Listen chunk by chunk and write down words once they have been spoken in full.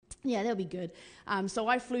Yeah, that'll be good. So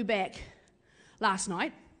I flew back last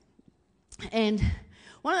night, and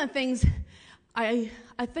one of the things I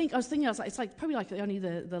was thinking, it's like probably like only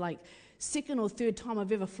the like second or third time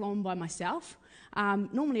I've ever flown by myself.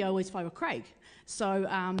 Normally I always fly with Craig. So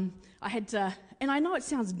I had to, and I know it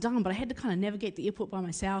sounds dumb, but I had to kind of navigate the airport by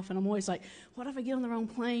myself, and I'm always like, what if I get on the wrong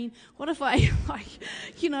plane? What if I,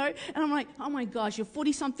 and I'm like, oh my gosh, you're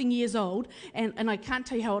 40-something years old, and I can't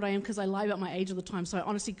tell you how old I am because I lie about my age all the time, so I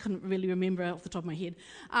honestly couldn't really remember off the top of my head.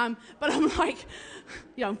 But I'm like,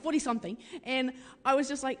 I'm 40-something, and I was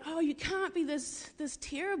just like, oh, you can't be this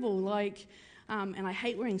terrible, and I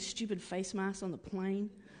hate wearing stupid face masks on the plane,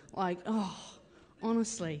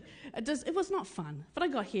 honestly, it was not fun. But I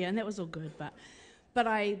got here, and that was all good. But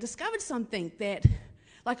I discovered something that,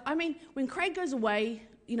 when Craig goes away,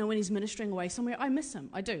 when he's ministering away somewhere, I miss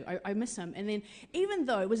him. I do. I miss him. And then even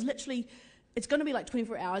though it was literally, it's going to be like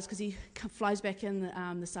 24 hours because he flies back in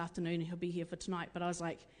this afternoon, and he'll be here for tonight. But I was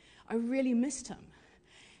like, I really missed him.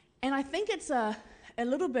 And I think it's a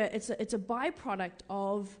little bit, it's a byproduct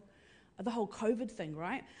of the whole COVID thing,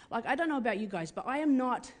 right? I don't know about you guys, but I am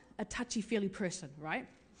not a touchy-feely person, right?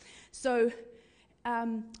 So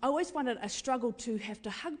I always find it a struggle to have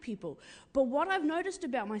to hug people. But what I've noticed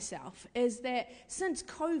about myself is that since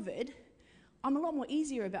COVID, I'm a lot more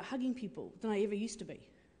easier about hugging people than I ever used to be.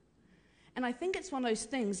 And I think it's one of those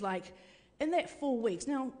things in that 4 weeks,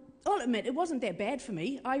 now, I'll admit, it wasn't that bad for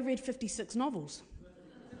me. I read 56 novels.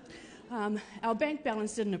 Our bank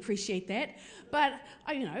balance didn't appreciate that. But,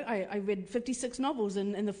 I read 56 novels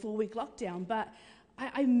in the 4-week lockdown. But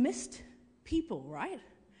I missed people, right?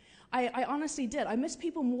 I honestly did. I missed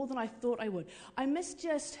people more than I thought I would. I missed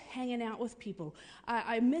just hanging out with people.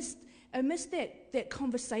 I missed that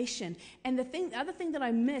conversation. And the other thing that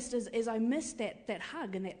I missed is I missed that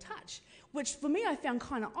hug and that touch, which for me I found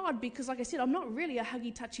kind of odd because, like I said, I'm not really a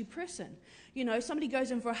huggy, touchy person. If somebody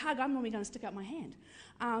goes in for a hug, I'm normally going to stick out my hand.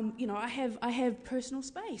 I have personal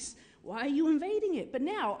space. Why are you invading it? But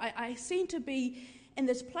now I seem to be in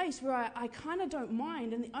this place where I kind of don't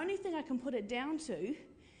mind, and the only thing I can put it down to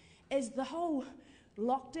is the whole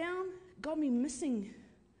lockdown got me missing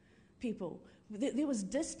people. There was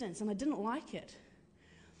distance, and I didn't like it.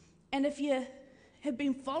 And if you have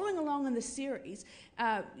been following along in the series,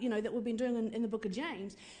 that we've been doing in the book of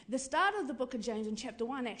James, the start of the book of James in chapter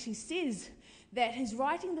 1 actually says that he's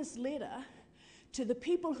writing this letter to the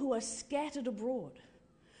people who are scattered abroad.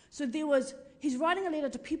 So he's writing a letter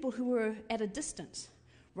to people who were at a distance,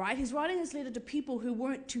 right? He's writing this letter to people who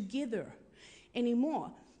weren't together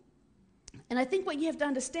anymore. And I think what you have to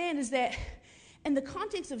understand is that in the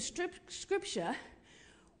context of Scripture,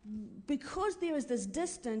 because there is this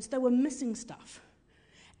distance, they were missing stuff.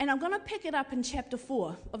 And I'm going to pick it up in chapter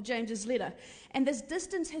 4 of James's letter. And this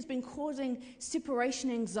distance has been causing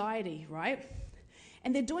separation anxiety, right?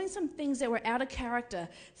 And they're doing some things that were out of character,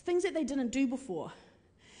 things that they didn't do before.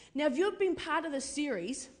 Now, if you've been part of this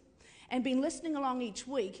series and been listening along each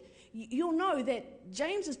week, you'll know that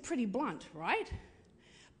James is pretty blunt, right?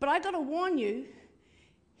 But I got to warn you,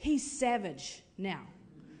 he's savage now.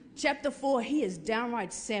 Chapter 4, he is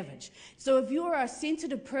downright savage. So if you're a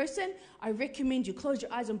sensitive person, I recommend you close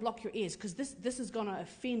your eyes and block your ears because this is going to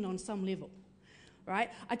offend on some level, right?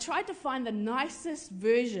 I tried to find the nicest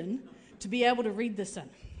version to be able to read this in.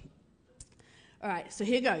 All right, so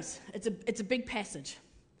here goes. It's a big passage.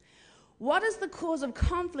 What is the cause of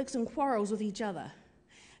conflicts and quarrels with each other?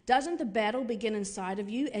 Doesn't the battle begin inside of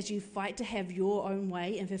you as you fight to have your own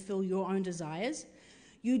way and fulfill your own desires?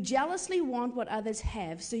 You jealously want what others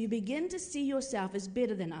have, so you begin to see yourself as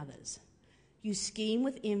better than others. You scheme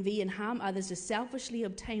with envy and harm others to selfishly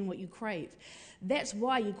obtain what you crave. That's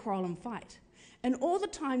why you quarrel and fight. And all the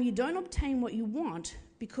time you don't obtain what you want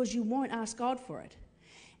because you won't ask God for it.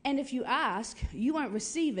 And if you ask, you won't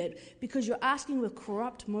receive it because you're asking with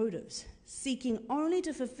corrupt motives, seeking only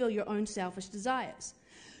to fulfill your own selfish desires.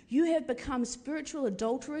 You have become spiritual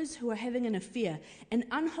adulterers who are having an affair, an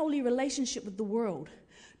unholy relationship with the world.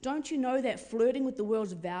 Don't you know that flirting with the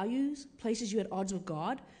world's values places you at odds with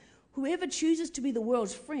God? Whoever chooses to be the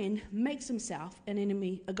world's friend makes himself an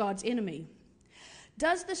enemy, a God's enemy.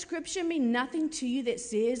 Does the scripture mean nothing to you that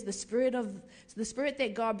says the spirit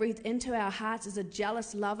that God breathed into our hearts is a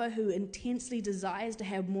jealous lover who intensely desires to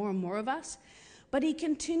have more and more of us? But he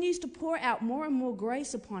continues to pour out more and more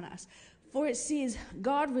grace upon us. For it says,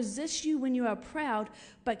 God resists you when you are proud,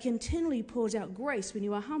 but continually pours out grace when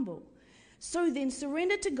you are humble. So then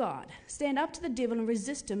surrender to God, stand up to the devil and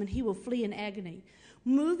resist him, and he will flee in agony.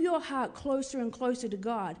 Move your heart closer and closer to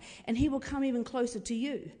God, and he will come even closer to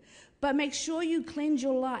you. But make sure you cleanse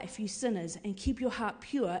your life, you sinners, and keep your heart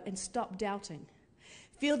pure and stop doubting.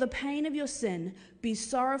 Feel the pain of your sin, be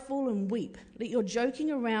sorrowful and weep. Let your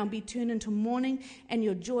joking around be turned into mourning and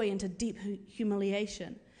your joy into deep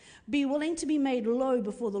humiliation. Be willing to be made low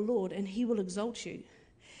before the Lord, and he will exalt you.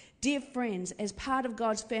 Dear friends, as part of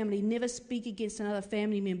God's family, never speak against another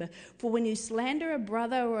family member, for when you slander a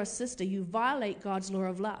brother or a sister, you violate God's law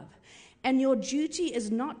of love. And your duty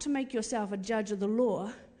is not to make yourself a judge of the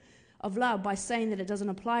law of love by saying that it doesn't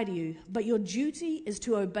apply to you, but your duty is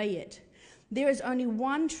to obey it. There is only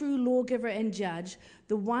one true lawgiver and judge,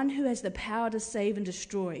 the one who has the power to save and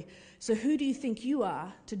destroy. So who do you think you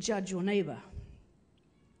are to judge your neighbor?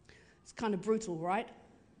 It's kind of brutal, right?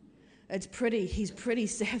 He's pretty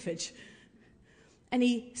savage. And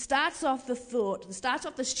he starts off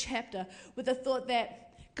this chapter with the thought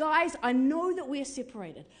that, guys, I know that we're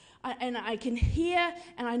separated. And I can hear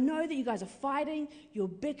and I know that you guys are fighting, you're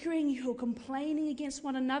bickering, you're complaining against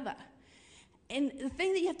one another. And the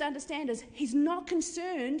thing that you have to understand is he's not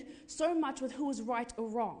concerned so much with who is right or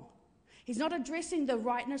wrong. He's not addressing the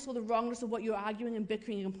rightness or the wrongness of what you're arguing and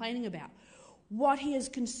bickering and complaining about. What he is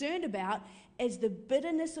concerned about is the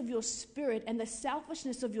bitterness of your spirit and the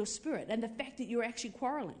selfishness of your spirit and the fact that you're actually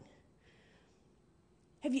quarreling.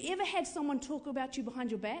 Have you ever had someone talk about you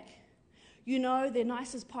behind your back? You know, they're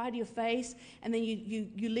nice as pie to your face, and then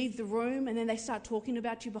you leave the room, and then they start talking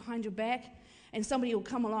about you behind your back, and somebody will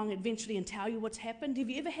come along eventually and tell you what's happened. Have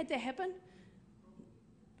you ever had that happen?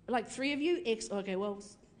 Like 3 of you? Okay, well,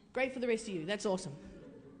 great for the rest of you. That's awesome.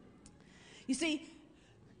 You see,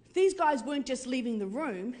 these guys weren't just leaving the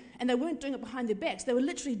room, and they weren't doing it behind their backs. They were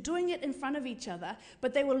literally doing it in front of each other,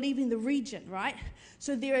 but they were leaving the region, right?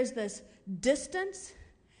 So there is this distance.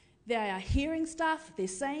 They are hearing stuff, they're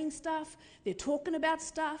saying stuff, they're talking about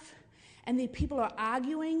stuff, and the people are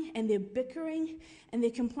arguing, and they're bickering, and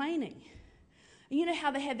they're complaining. And you know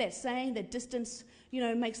how they have that saying that distance,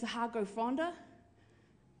 makes the heart grow fonder?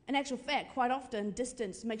 In actual fact, quite often,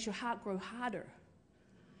 distance makes your heart grow harder.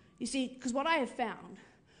 You see, because what I have found,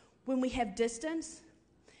 when we have distance,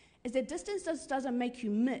 is that distance doesn't make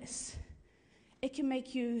you miss. It can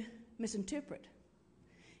make you misinterpret.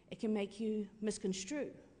 It can make you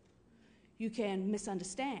misconstrue. You can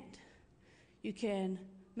misunderstand. You can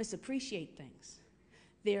misappreciate things.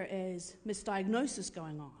 There is misdiagnosis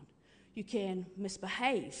going on. You can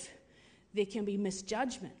misbehave. There can be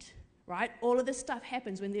misjudgment, right? All of this stuff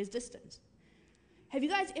happens when there's distance. Have you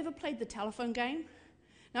guys ever played the telephone game?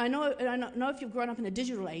 Now, I know if you've grown up in the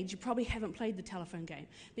digital age, you probably haven't played the telephone game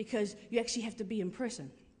because you actually have to be in person.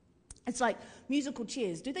 It's like musical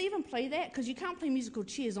chairs. Do they even play that? Because you can't play musical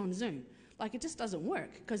chairs on Zoom. Like, it just doesn't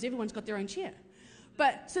work because everyone's got their own chair.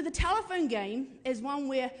 But so the telephone game is one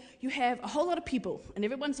where you have a whole lot of people and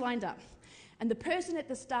everyone's lined up. And the person at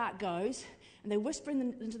the start goes and they whisper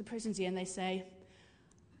into the person's ear and they say,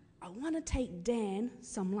 I want to take Dan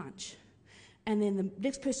some lunch. And then the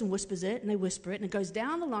next person whispers it and they whisper it and it goes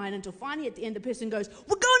down the line until finally at the end the person goes,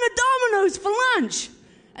 we're going to Domino's for lunch.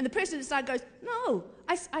 And the person at the start goes, no,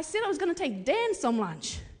 I said I was going to take Dan some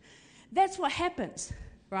lunch. That's what happens,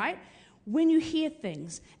 right? When you hear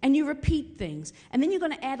things and you repeat things and then you're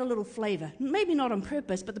going to add a little flavor, maybe not on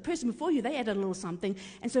purpose, but the person before you, they added a little something.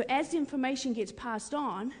 And so as the information gets passed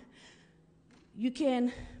on, you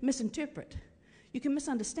can misinterpret. You can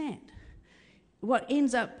misunderstand. What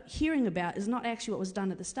ends up hearing about is not actually what was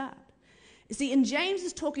done at the start. You see, and James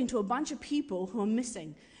is talking to a bunch of people who are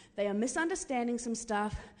missing. They are misunderstanding some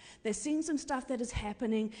stuff. They're seeing some stuff that is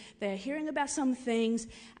happening. They're hearing about some things,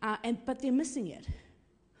 but they're missing it.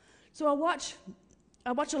 So I watch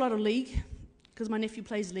a lot of League because my nephew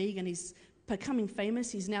plays League and he's becoming famous.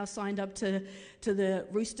 He's now signed up to the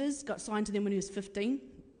Roosters, got signed to them when he was 15.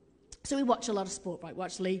 So we watch a lot of sport, right?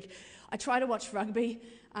 Watch League. I try to watch rugby.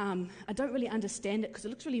 I don't really understand it because it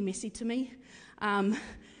looks really messy to me. And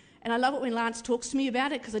I love it when Lance talks to me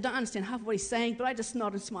about it because I don't understand half of what he's saying, but I just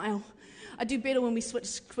nod and smile. I do better when we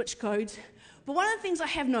switch codes. But one of the things I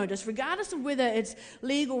have noticed, regardless of whether it's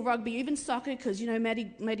league or rugby, even soccer, because,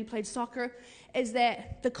 Maddie played soccer, is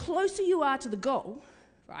that the closer you are to the goal,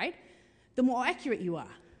 right, the more accurate you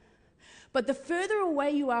are. But the further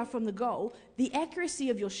away you are from the goal, the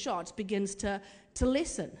accuracy of your shots begins to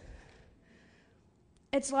lessen.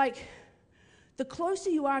 It's like the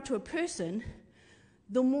closer you are to a person,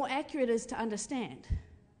 the more accurate it is to understand,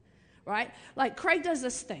 right? Like Craig does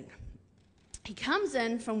this thing. He comes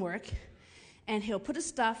in from work, and he'll put his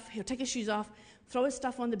stuff, he'll take his shoes off, throw his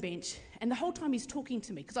stuff on the bench, and the whole time he's talking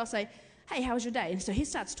to me, because I'll say, hey, how was your day? And so he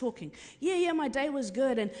starts talking. Yeah, my day was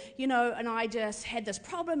good, and, and I just had this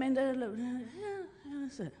problem, and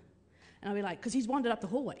that's it. And I'll be like, because he's wandered up the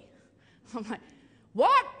hallway. I'm like,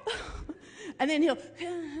 what? And then he'll,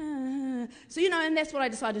 so, and that's what I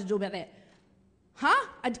decided to do about that. Huh?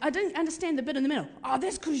 I didn't understand the bit in the middle. Oh,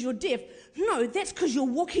 that's because you're deaf. No, that's because you're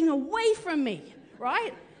walking away from me,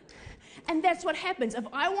 right? And that's what happens. If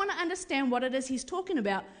I want to understand what it is he's talking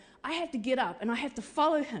about, I have to get up and I have to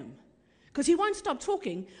follow him. Because he won't stop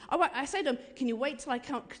talking. I say to him, can you wait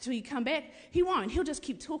till you come back? He won't. He'll just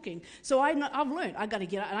keep talking. So I've learned I got to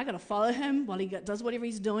get up and I got to follow him while he does whatever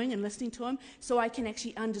he's doing and listening to him so I can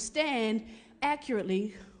actually understand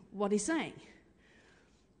accurately what he's saying.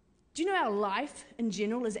 Do you know our life in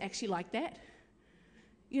general is actually like that?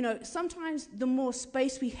 Sometimes the more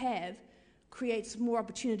space we have creates more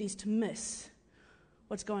opportunities to miss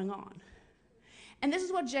what's going on. And this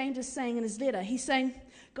is what James is saying in his letter. He's saying,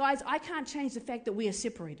 guys, I can't change the fact that we are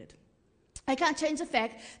separated. I can't change the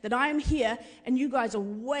fact that I am here and you guys are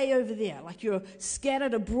way over there, like you're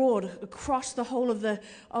scattered abroad across the whole of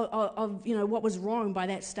what was Rome by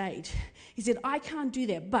that stage. He said, I can't do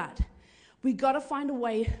that, but we got to find a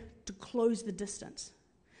way to close the distance.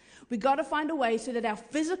 We got to find a way so that our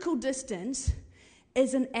physical distance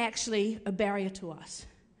isn't actually a barrier to us.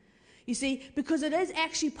 You see, because it is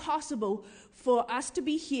actually possible for us to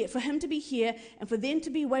be here, for him to be here, and for them to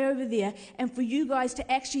be way over there, and for you guys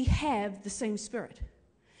to actually have the same spirit.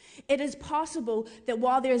 It is possible that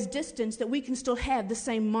while there is distance, that we can still have the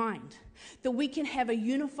same mind, that we can have a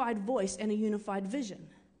unified voice and a unified vision.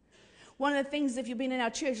 One of the things, if you've been in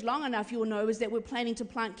our church long enough, you will know is that we're planning to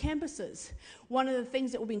plant campuses. One of the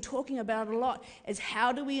things that we've been talking about a lot is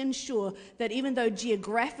how do we ensure that even though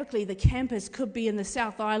geographically the campus could be in the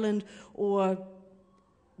South Island or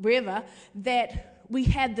wherever, that we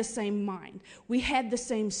had the same mind, we had the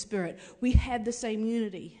same spirit, we had the same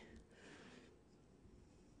unity.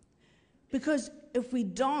 Because if we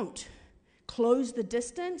don't close the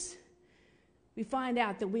distance, we find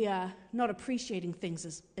out that we are not appreciating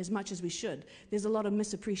things as much as we should. There's a lot of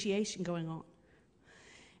misappreciation going on.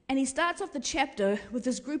 And he starts off the chapter with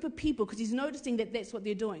this group of people because he's noticing that that's what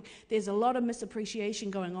they're doing. There's a lot of misappreciation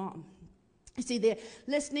going on. You see, they're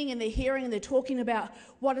listening and they're hearing and they're talking about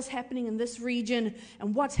what is happening in this region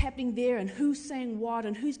and what's happening there and who's saying what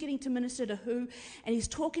and who's getting to minister to who. And he's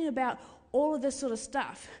talking about all of this sort of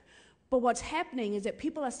stuff. But what's happening is that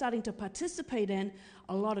people are starting to participate in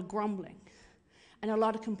a lot of grumbling and a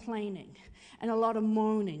lot of complaining and a lot of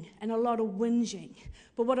moaning and a lot of whinging.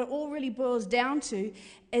 But what it all really boils down to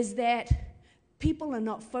is that people are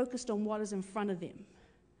not focused on what is in front of them.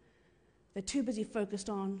 They're too busy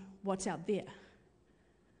focused on what's out there.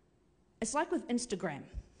 It's like with Instagram,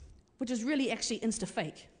 which is really actually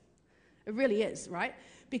Insta-fake. It really is, right?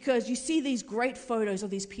 Because you see these great photos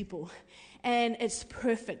of these people, and it's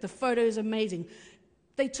perfect. The photo is amazing.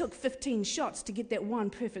 They took 15 shots to get that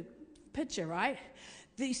one perfect picture, right?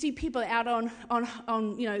 You see people out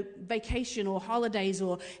on vacation or holidays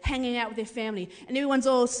or hanging out with their family, and everyone's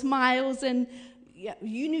all smiles, and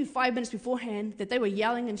you knew 5 minutes beforehand that they were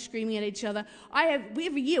yelling and screaming at each other.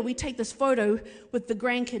 Every year we take this photo with the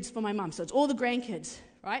grandkids for my mum, so it's all the grandkids,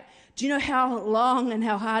 right? Do you know how long and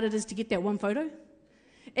how hard it is to get that one photo?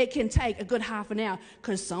 It can take a good half an hour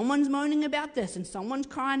because someone's moaning about this and someone's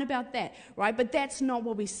crying about that, right? But that's not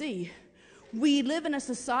what we see. We live in a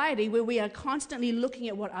society where we are constantly looking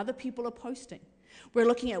at what other people are posting. We're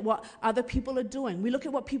looking at what other people are doing. We look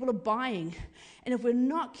at what people are buying. And if we're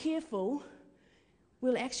not careful,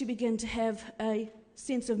 we'll actually begin to have a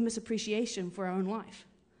sense of misappreciation for our own life.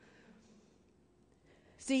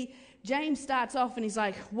 See, James starts off and he's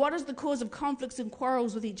like, what is the cause of conflicts and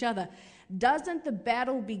quarrels with each other? Doesn't the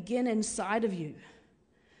battle begin inside of you?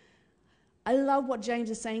 I love what James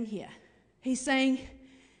is saying here. He's saying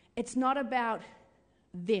it's not about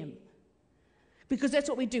them. Because that's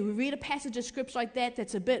what we do. We read a passage of scripture like that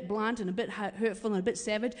that's a bit blunt and a bit hurtful and a bit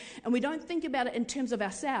savage, and we don't think about it in terms of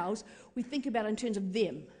ourselves. We think about it in terms of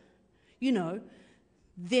them. You know,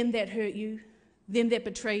 them that hurt you, them that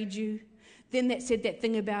betrayed you, them that said that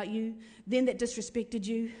thing about you, them that disrespected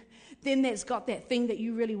you, them that's got that thing that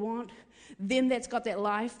you really want, them that's got that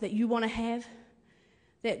life that you want to have,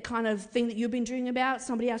 that kind of thing that you've been dreaming about,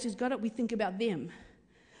 somebody else who's got it, we think about them.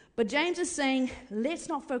 But James is saying, let's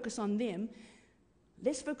not focus on them.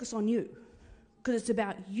 Let's focus on you, because it's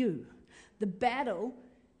about you. The battle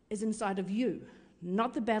is inside of you,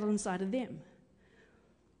 not the battle inside of them.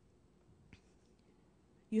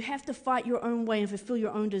 You have to fight your own way and fulfill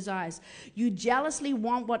your own desires. You jealously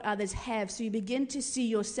want what others have, so you begin to see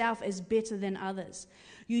yourself as better than others.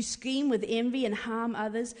 You scheme with envy and harm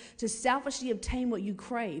others to selfishly obtain what you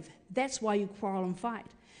crave. That's why you quarrel and fight.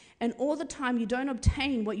 And all the time you don't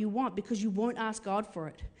obtain what you want because you won't ask God for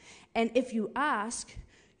it. And if you ask,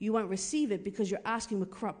 you won't receive it because you're asking with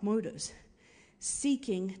corrupt motives.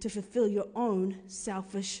 seeking to fulfill your own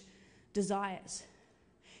selfish desires.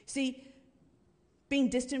 See, being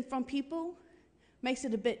distant from people makes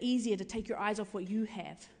it a bit easier to take your eyes off what you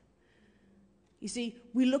have. You see,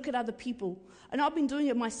 we look at other people, and I've been doing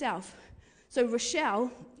it myself. So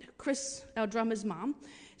Rochelle, Chris, our drummer's mom,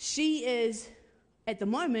 she is, at the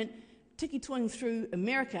moment, tiki-toying through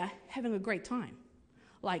America, having a great time.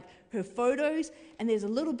 Like, her photos, and there's a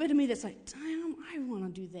little bit of me that's like, damn, I want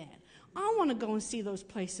to do that. I want to go and see those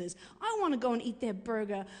places. I want to go and eat that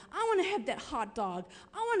burger. I want to have that hot dog.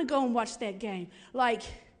 I want to go and watch that game. Like,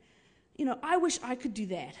 I wish I could do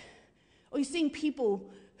that. Or you're seeing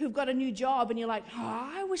people who've got a new job, and you're like,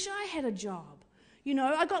 I wish I had a job.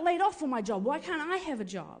 I got laid off from my job. Why can't I have a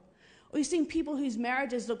job? Or you're seeing people whose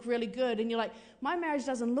marriages look really good, and you're like, my marriage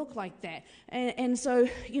doesn't look like that. And so,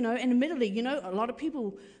 and admittedly, a lot of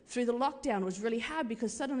people through the lockdown, it was really hard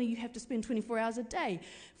because suddenly you have to spend 24 hours a day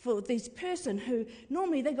for this person who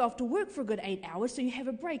normally they go off to work for a good 8 hours, so you have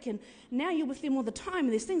a break, and now you're with them all the time,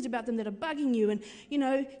 and there's things about them that are bugging you, and,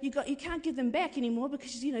 you can't give them back anymore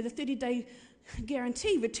because, the 30-day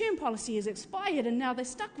guarantee return policy is expired, and now they're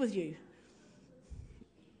stuck with you.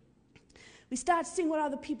 We start seeing what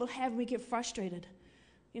other people have, and we get frustrated.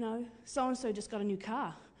 So-and-so just got a new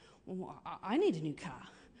car. Well, I need a new car.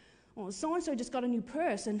 Well, so-and-so just got a new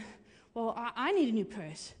purse, and, well, I need a new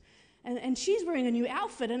purse. And she's wearing a new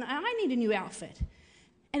outfit, and I need a new outfit.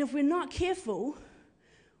 And if we're not careful,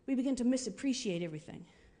 we begin to misappreciate everything.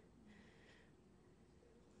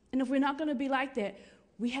 And if we're not going to be like that,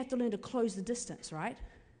 we have to learn to close the distance, right?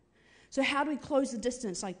 So how do we close the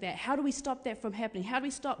distance like that? How do we stop that from happening? How do we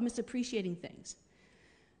stop misappreciating things?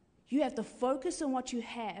 You have to focus on what you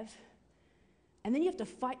have, and then you have to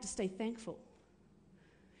fight to stay thankful.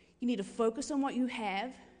 You need to focus on what you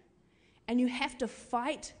have, and you have to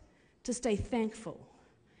fight to stay thankful.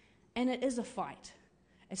 And it is a fight.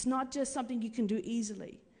 It's not just something you can do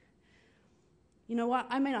easily. You know what?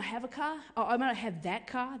 I may not have a car, or I may not have that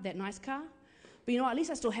car, that nice car, but at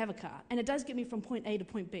least I still have a car, and it does get me from point A to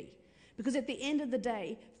point B. Because at the end of the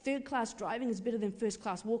day, third-class driving is better than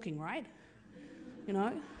first-class walking, right?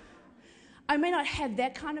 I may not have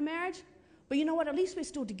that kind of marriage, but you know what? At least we're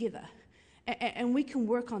still together, and we can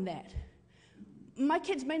work on that. My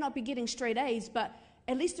kids may not be getting straight A's, but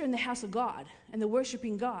at least they're in the house of God, and they're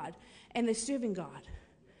worshiping God, and they're serving God.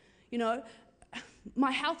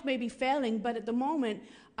 My health may be failing, but at the moment,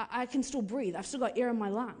 I can still breathe. I've still got air in my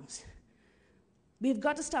lungs. We've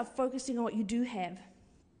got to start focusing on what you do have.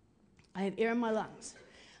 I have air in my lungs.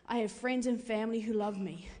 I have friends and family who love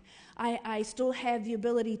me. I still have the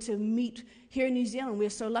ability to meet here in New Zealand. We're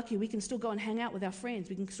so lucky. We can still go and hang out with our friends.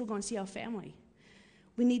 We can still go and see our family.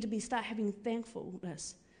 We need to start having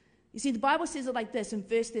thankfulness. You see, the Bible says it like this in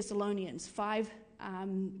 1 Thessalonians 5,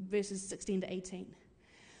 verses 16 to 18.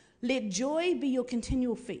 Let joy be your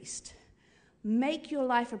continual feast. Make your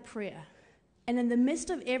life a prayer. And in the midst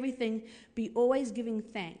of everything, be always giving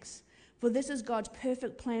thanks. For this is God's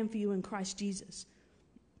perfect plan for you in Christ Jesus.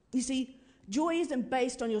 You see, joy isn't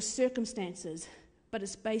based on your circumstances, but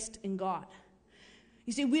it's based in God.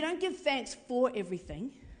 You see, we don't give thanks for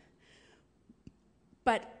everything,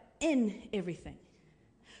 but in everything.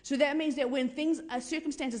 So that means that when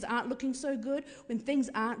circumstances aren't looking so good, when things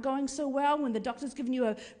aren't going so well, when the doctor's giving you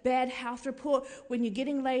a bad health report, when you're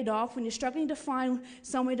getting laid off, when you're struggling to find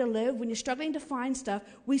somewhere to live, when you're struggling to find stuff,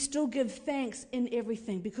 we still give thanks in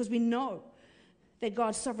everything because we know that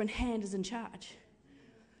God's sovereign hand is in charge.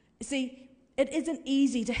 See, it isn't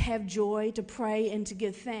easy to have joy, to pray, and to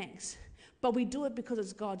give thanks, but we do it because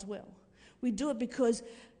it's God's will. We do it because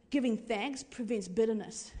giving thanks prevents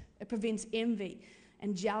bitterness. It prevents envy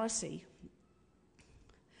and jealousy.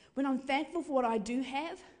 When I'm thankful for what I do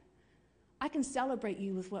have, I can celebrate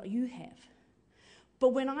you with what you have. But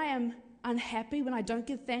when I am unhappy, when I don't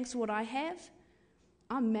give thanks for what I have,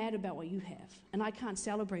 I'm mad about what you have, and I can't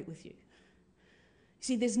celebrate with you.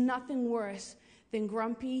 See, there's nothing worse than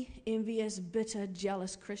grumpy, envious, bitter,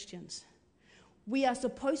 jealous Christians. We are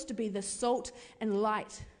supposed to be the salt and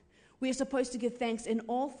light. We are supposed to give thanks in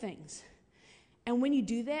all things. And when you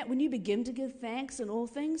do that, when you begin to give thanks in all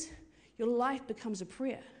things, your life becomes a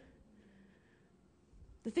prayer.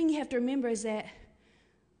 The thing you have to remember is that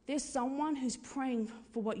there's someone who's praying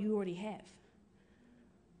for what you already have.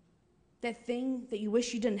 That thing that you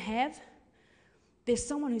wish you didn't have, there's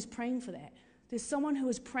someone who's praying for that. There's someone who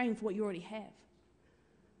is praying for what you already have.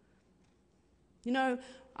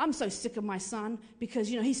 I'm so sick of my son because,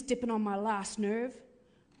 he's stepping on my last nerve.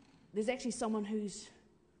 There's actually someone who's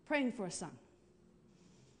praying for a son.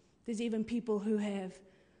 There's even people who have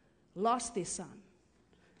lost their son.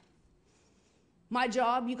 My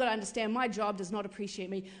job, you've got to understand, my job does not appreciate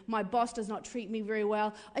me. My boss does not treat me very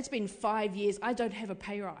well. It's been 5 years. I don't have a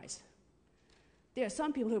pay rise. There are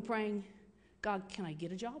some people who are praying, God, can I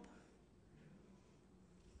get a job?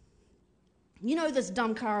 You know this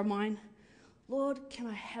dumb car of mine? Lord, can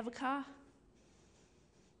I have a car?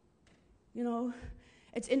 You know,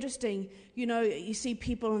 it's interesting. You know, you see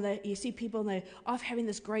people and they're off having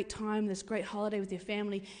this great time, this great holiday with their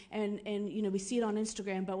family, and you know, we see it on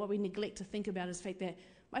Instagram, but what we neglect to think about is the fact that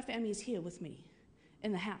my family is here with me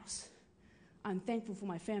in the house. I'm thankful for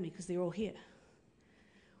my family because they're all here.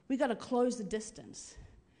 We got to close the distance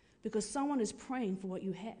because someone is praying for what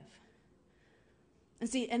you have. And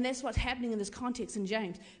see, and that's what's happening in this context in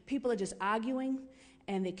James. People are just arguing,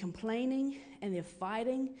 and they're complaining, and they're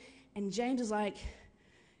fighting, and James is like,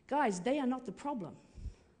 guys, they are not the problem.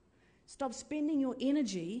 Stop spending your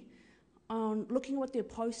energy on looking at what they're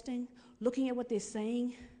posting, looking at what they're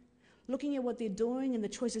saying, looking at what they're doing and the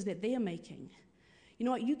choices that they're making. You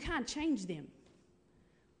know what? You can't change them,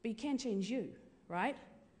 but you can change you, right?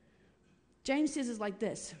 James says it like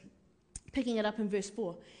this, picking it up in verse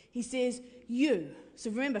 4. He says, you. So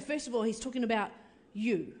remember, first of all, he's talking about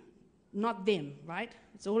you, not them, right?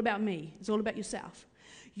 It's all about me. It's all about yourself.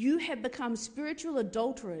 You have become spiritual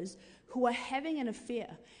adulterers who are having an affair,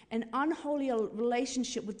 an unholy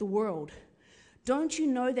relationship with the world. Don't you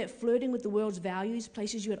know that flirting with the world's values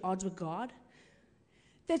places you at odds with God?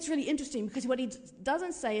 That's really interesting because what he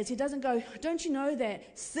doesn't say is he doesn't go, don't you know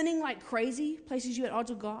that sinning like crazy places you at odds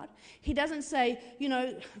with God? He doesn't say, you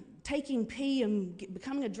know, taking pee and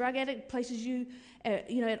becoming a drug addict places you,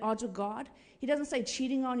 at odds with God. He doesn't say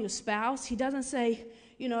cheating on your spouse. He doesn't say,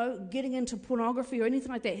 you know, getting into pornography or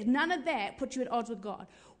anything like that. None of that puts you at odds with God.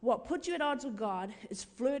 What puts you at odds with God is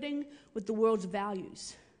flirting with the world's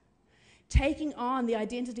values, taking on the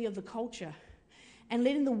identity of the culture, and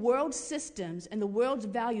letting the world's systems and the world's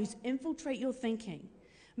values infiltrate your thinking,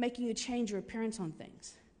 making you change your appearance on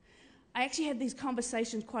things. I actually have these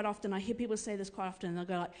conversations quite often. I hear people say this quite often, and they'll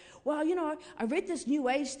go like, well, you know, I read this New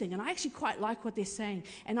Age thing, and I actually quite like what they're saying,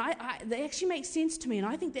 and they actually make sense to me, and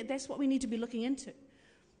I think that that's what we need to be looking into.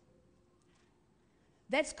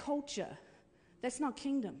 That's culture. That's not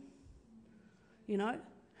kingdom. You know?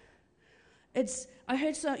 I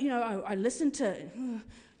heard so, you know, I listened to,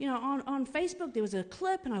 you know, on Facebook there was a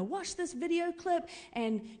clip, and I watched this video clip,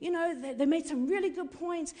 and, you know, they made some really good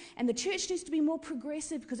points, and the church needs to be more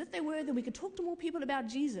progressive, because if they were, then we could talk to more people about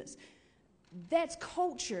Jesus. That's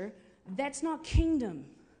culture. That's not kingdom.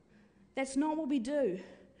 That's not what we do.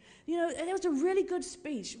 You know, that was a really good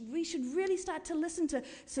speech. We should really start to listen to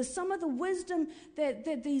some of the wisdom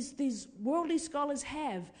that these worldly scholars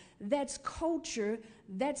have. That's culture.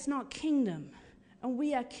 That's not kingdom. And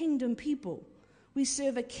we are kingdom people. We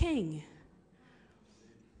serve a king.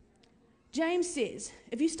 James says,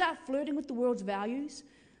 if you start flirting with the world's values,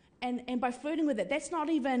 and by flirting with it, that's not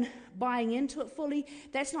even buying into it fully.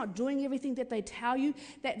 That's not doing everything that they tell you.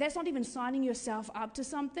 That's not even signing yourself up to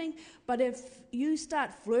something. But if you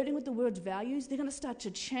start flirting with the world's values, they're going to start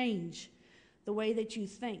to change the way that you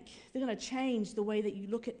think. They're going to change the way that you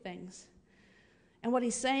look at things. And what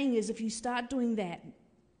he's saying is if you start doing that,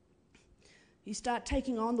 you start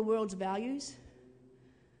taking on the world's values,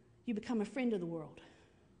 you become a friend of the world.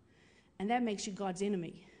 And that makes you God's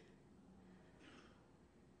enemy.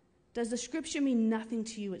 Does the scripture mean nothing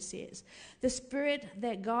to you, it says? The spirit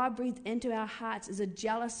that God breathed into our hearts is a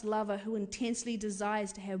jealous lover who intensely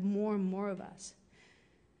desires to have more and more of us.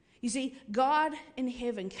 You see, God in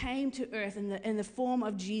heaven came to earth in the form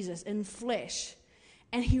of Jesus, in flesh,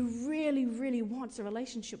 and he really, really wants a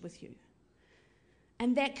relationship with you.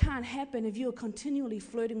 And that can't happen if you're continually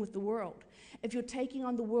flirting with the world, if you're taking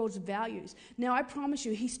on the world's values. Now, I promise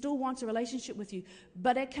you, he still wants a relationship with you,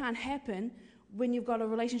 but it can't happen when you've got a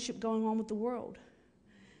relationship going on with the world.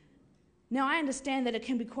 Now, I understand that it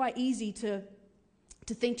can be quite easy to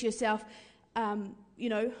think to yourself, you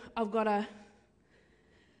know, I've got a...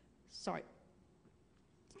 Sorry.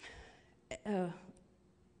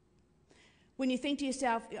 When you think to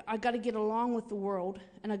yourself, I've got to get along with the world,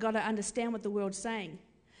 and I've got to understand what the world's saying,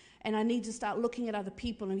 and I need to start looking at other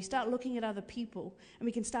people, and we start looking at other people, and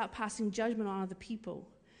we can start passing judgment on other people.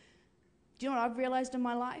 Do you know what I've realized in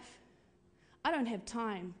my life? I don't have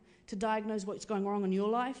time to diagnose what's going wrong in your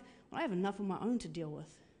life when I have enough of my own to deal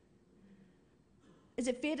with. Is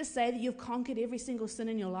it fair to say that you've conquered every single sin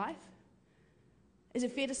in your life? Is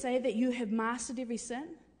it fair to say that you have mastered every sin?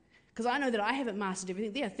 Because I know that I haven't mastered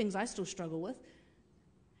everything. There are things I still struggle with.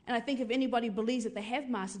 And I think if anybody believes that they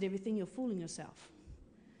have mastered everything, you're fooling yourself.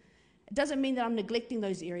 It doesn't mean that I'm neglecting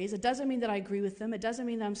those areas. It doesn't mean that I agree with them. It doesn't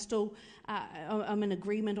mean that I'm in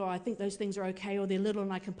agreement, or I think those things are okay, or they're little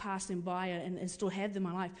and I can pass them by and still have them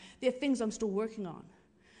in my life. There are things I'm still working on.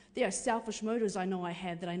 There are selfish motives I know I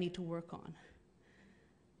have that I need to work on.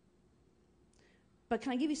 But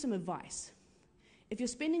can I give you some advice? If you're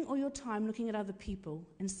spending all your time looking at other people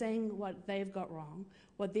and saying what they've got wrong,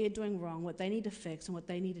 what they're doing wrong, what they need to fix, and what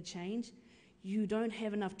they need to change, you don't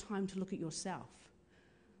have enough time to look at yourself.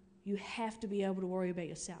 You have to be able to worry about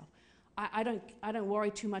yourself. I don't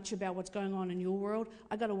worry too much about what's going on in your world.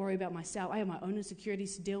 I got to worry about myself. I have my own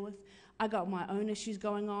insecurities to deal with. I got my own issues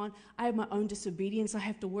going on. I have my own disobedience I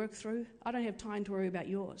have to work through. I don't have time to worry about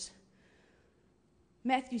yours.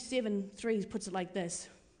 Matthew 7:3 puts it like this: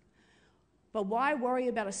 but why worry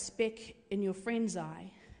about a speck in your friend's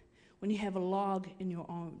eye when you have a log in your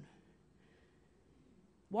own?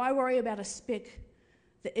 Why worry about a speck,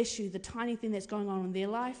 the issue, the tiny thing that's going on in their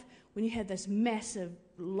life, when you have this massive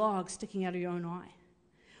log sticking out of your own eye?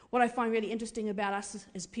 What I find really interesting about us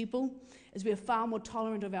as people is we are far more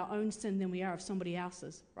tolerant of our own sin than we are of somebody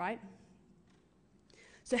else's, right?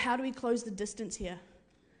 So how do we close the distance here?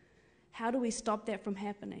 How do we stop that from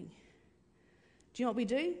happening? Do you know what we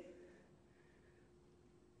do?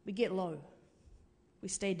 We get low. We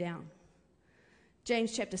stay down.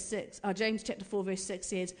 James chapter 4 verse 6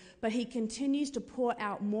 says, but he continues to pour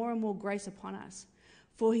out more and more grace upon us.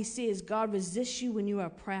 For he says, God resists you when you are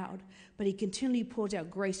proud, but he continually pours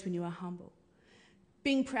out grace when you are humble.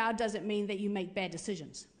 Being proud doesn't mean that you make bad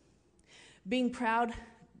decisions. Being proud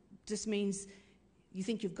just means you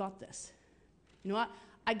think you've got this. You know what?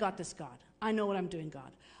 I got this, God. I know what I'm doing,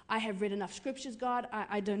 God. I have read enough scriptures, God.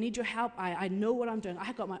 I don't need your help. I know what I'm doing. I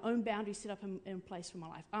have got my own boundaries set up in place for my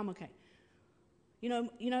life. I'm okay. You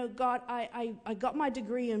know, God, I got my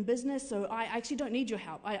degree in business, so I actually don't need your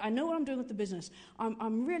help. I know what I'm doing with the business.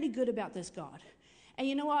 I'm really good about this, God. And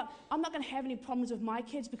you know what? I'm not going to have any problems with my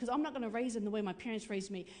kids because I'm not going to raise them the way my parents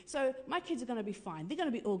raised me. So my kids are going to be fine. They're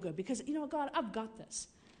going to be all good because, you know what, God, I've got this.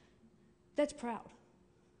 That's proud.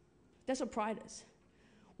 That's what pride is.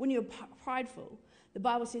 When you're prideful, the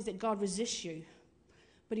Bible says that God resists you,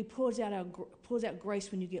 but he pours out grace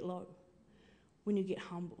when you get low, when you get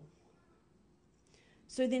humble.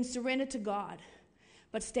 So then surrender to God,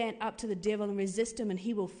 but stand up to the devil and resist him, and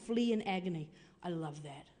he will flee in agony. I love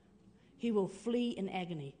that. He will flee in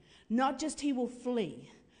agony. Not just he will flee,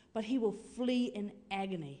 but he will flee in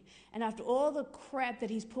agony. And after all the crap that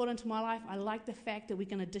he's poured into my life, I like the fact that we're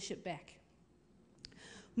going to dish it back.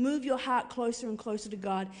 Move your heart closer and closer to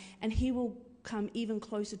God, and he will come even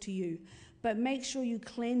closer to you. But make sure you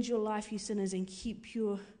cleanse your life, you sinners, and keep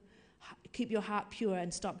your heart pure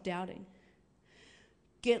and stop doubting.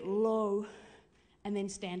 Get low and then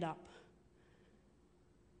stand up.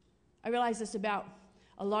 I realize this about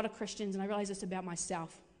a lot of Christians, and I realize this about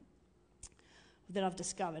myself that I've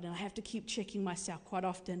discovered. And I have to keep checking myself quite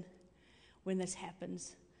often when this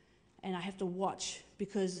happens. And I have to watch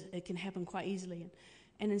because it can happen quite easily.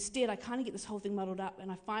 And instead, I kind of get this whole thing muddled up,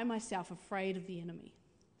 and I find myself afraid of the enemy.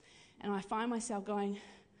 And I find myself going,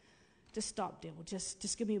 just stop, devil.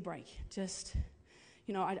 Just give me a break. Just,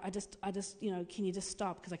 you know, I just, you know, can you just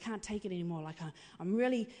stop? Because I can't take it anymore. Like, I'm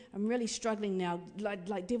really struggling now.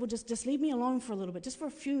 Like, devil, just leave me alone for a little bit. Just for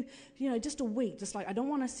a few, you know, just a week. Just like, I don't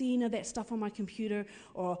want to see any of that stuff on my computer,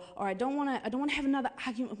 or I don't want to have another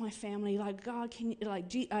argument with my family. Like, God, can you,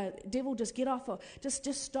 like, devil, just get off, or just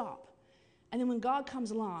stop. And then when God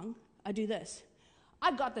comes along, I do this.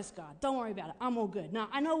 I've got this, God. Don't worry about it. I'm all good. Now,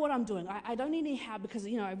 I know what I'm doing. I don't need any help because,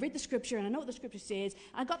 you know, I read the scripture and I know what the scripture says.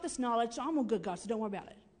 I got this knowledge, so I'm all good, God, so don't worry about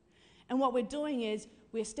it. And what we're doing is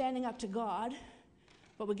we're standing up to God,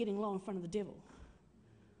 but we're getting low in front of the devil.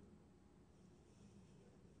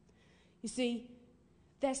 You see,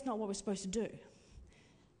 that's not what we're supposed to do.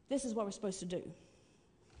 This is what we're supposed to do.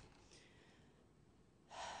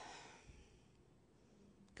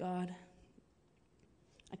 God,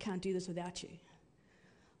 I can't do this without you.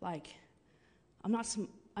 Like, I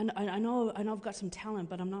know I've got some talent,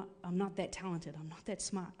 but I'm not that talented. I'm not that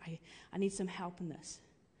smart. I need some help in this.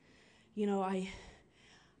 You know, I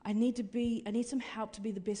need some help to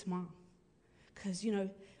be the best mom. Because, you know,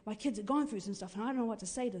 my kids are going through some stuff and I don't know what to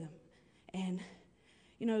say to them. And,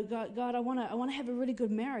 you know, God, I want to have a really good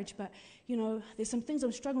marriage, but, you know, there's some things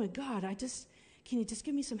I'm struggling with. God, can you just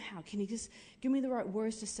give me some help? Can you just give me the right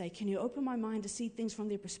words to say? Can you open my mind to see things from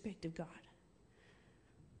their perspective, God?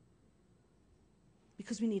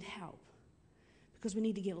 Because we need help. Because we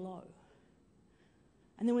need to get low.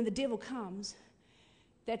 And then when the devil comes,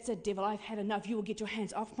 That's it, devil. I've had enough. You will get your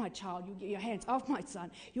hands off my child. You will get your hands off my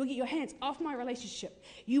son. You will get your hands off my relationship.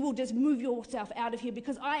 You will just move yourself out of here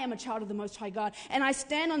because I am a child of the Most High God. And I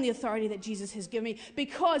stand on the authority that Jesus has given me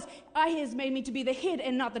because He has made me to be the head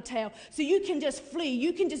and not the tail. So you can just flee.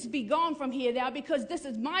 You can just be gone from here now because this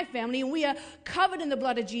is my family and we are covered in the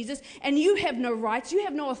blood of Jesus. And you have no rights. You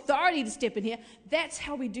have no authority to step in here. That's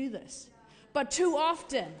how we do this. But too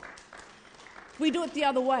often, we do it the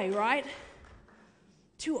other way, right?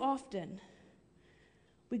 Too often,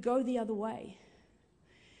 we go the other way.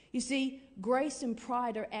 You see, grace and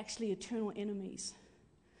pride are actually eternal enemies.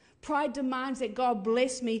 Pride demands that God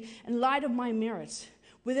bless me in light of my merits,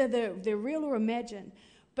 whether they're real or imagined.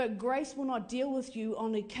 But grace will not deal with you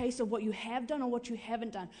on the case of what you have done or what you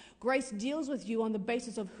haven't done. Grace deals with you on the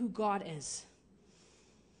basis of who God is.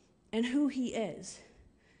 And who He is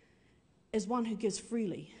one who gives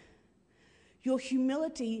freely. Your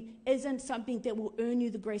humility isn't something that will earn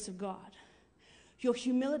you the grace of God. Your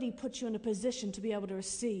humility puts you in a position to be able to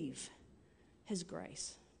receive His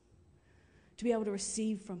grace, to be able to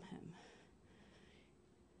receive from Him.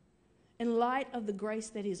 In light of the grace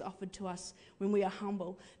that He has offered to us when we are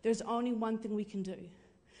humble, there's only one thing we can do,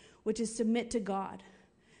 which is submit to God.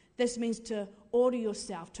 This means to order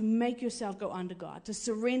yourself, to make yourself go under God, to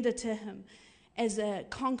surrender to Him as a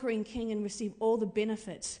conquering king and receive all the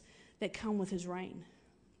benefits that come with His reign.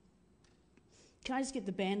 Can I just get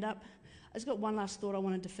the band up? I just got one last thought I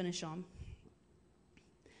wanted to finish on.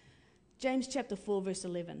 James chapter 4, verse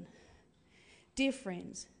 11. Dear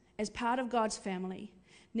friends, as part of God's family,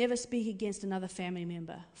 never speak against another family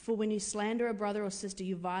member, for when you slander a brother or sister,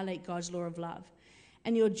 you violate God's law of love.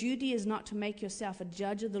 And your duty is not to make yourself a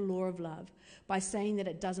judge of the law of love by saying that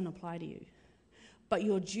it doesn't apply to you, but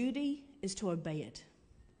your duty is to obey it.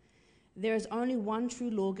 There is only one true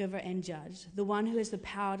lawgiver and judge, the one who has the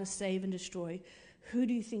power to save and destroy. Who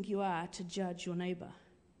do you think you are to judge your neighbor?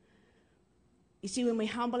 You see, when we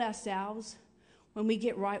humble ourselves, when we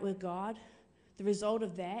get right with God, the result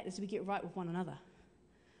of that is we get right with one another.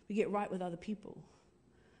 We get right with other people.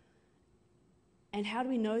 And how do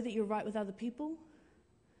we know that you're right with other people?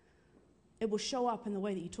 It will show up in the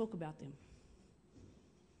way that you talk about them.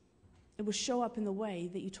 It will show up in the way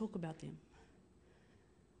that you talk about them.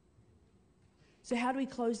 So how do we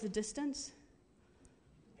close the distance?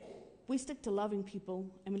 We stick to loving people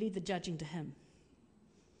and we leave the judging to Him.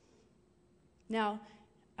 Now,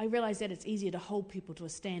 I realize that it's easier to hold people to a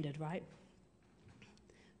standard, right?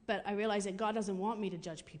 But I realize that God doesn't want me to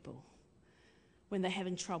judge people when they're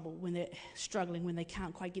having trouble, when they're struggling, when they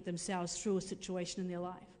can't quite get themselves through a situation in their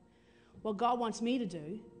life. What God wants me to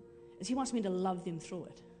do is He wants me to love them through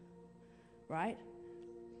it, right?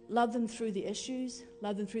 Love them through the issues,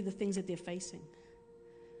 love them through the things that they're facing.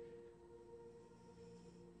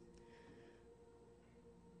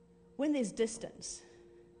 When there's distance,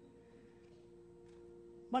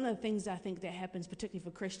 one of the things I think that happens, particularly for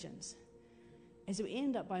Christians, is that we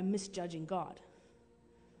end up by misjudging God.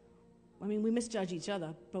 I mean, we misjudge each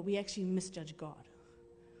other, but we actually misjudge God.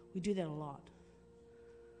 We do that a lot.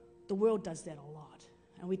 The world does that a lot,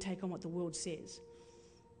 and we take on what the world says.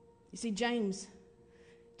 You see, James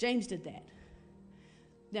did that.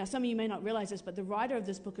 Now, some of you may not realize this, but the writer of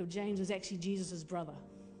this book of James is actually Jesus' brother,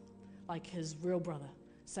 like his real brother,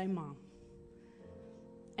 same mom.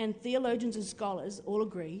 And theologians and scholars all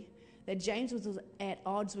agree that James was at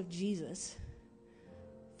odds with Jesus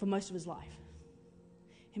for most of his life.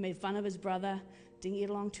 He made fun of his brother, didn't get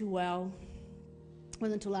along too well. It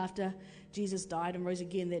wasn't until after Jesus died and rose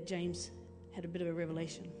again that James had a bit of a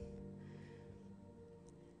revelation.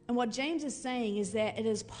 And what James is saying is that it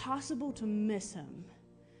is possible to miss him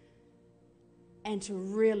and to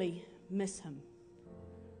really miss him,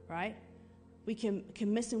 right? We can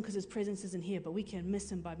miss him because his presence isn't here, but we can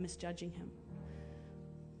miss him by misjudging him.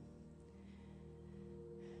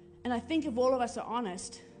 And I think if all of us are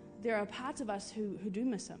honest, there are parts of us who do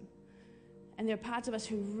miss him. And there are parts of us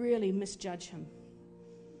who really misjudge him.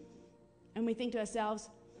 And we think to ourselves,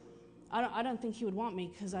 I don't think he would want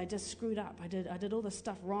me because I just screwed up. I did all this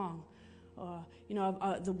stuff wrong. Or,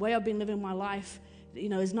 the way I've been living my life,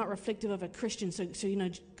 is not reflective of a Christian. So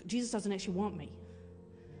Jesus doesn't actually want me.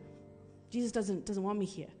 Jesus doesn't want me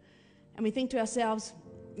here. And we think to ourselves,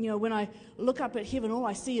 when I look up at heaven, all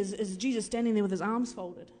I see is Jesus standing there with his arms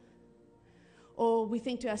folded. Or we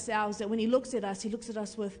think to ourselves that when he looks at us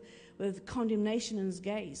with condemnation in his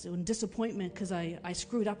gaze and disappointment because I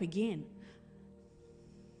screwed up again.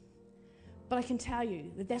 But I can tell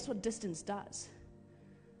you that that's what distance does.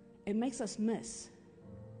 It makes us makes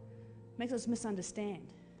us misunderstand.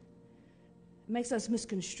 It makes us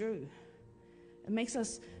misconstrue. It makes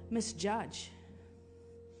us misjudge.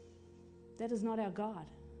 That is not our God.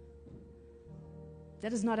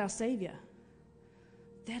 That is not our Savior.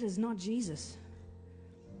 That is not Jesus.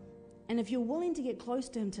 And if you're willing to get close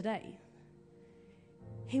to him today,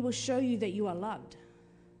 he will show you that you are loved.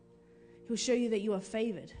 He will show you that you are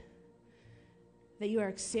favored, that you are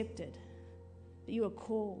accepted, that you are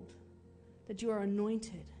called, that you are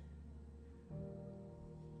anointed.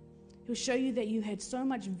 He'll show you that you had so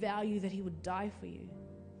much value that he would die for you.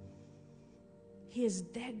 He is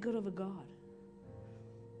that good of a God.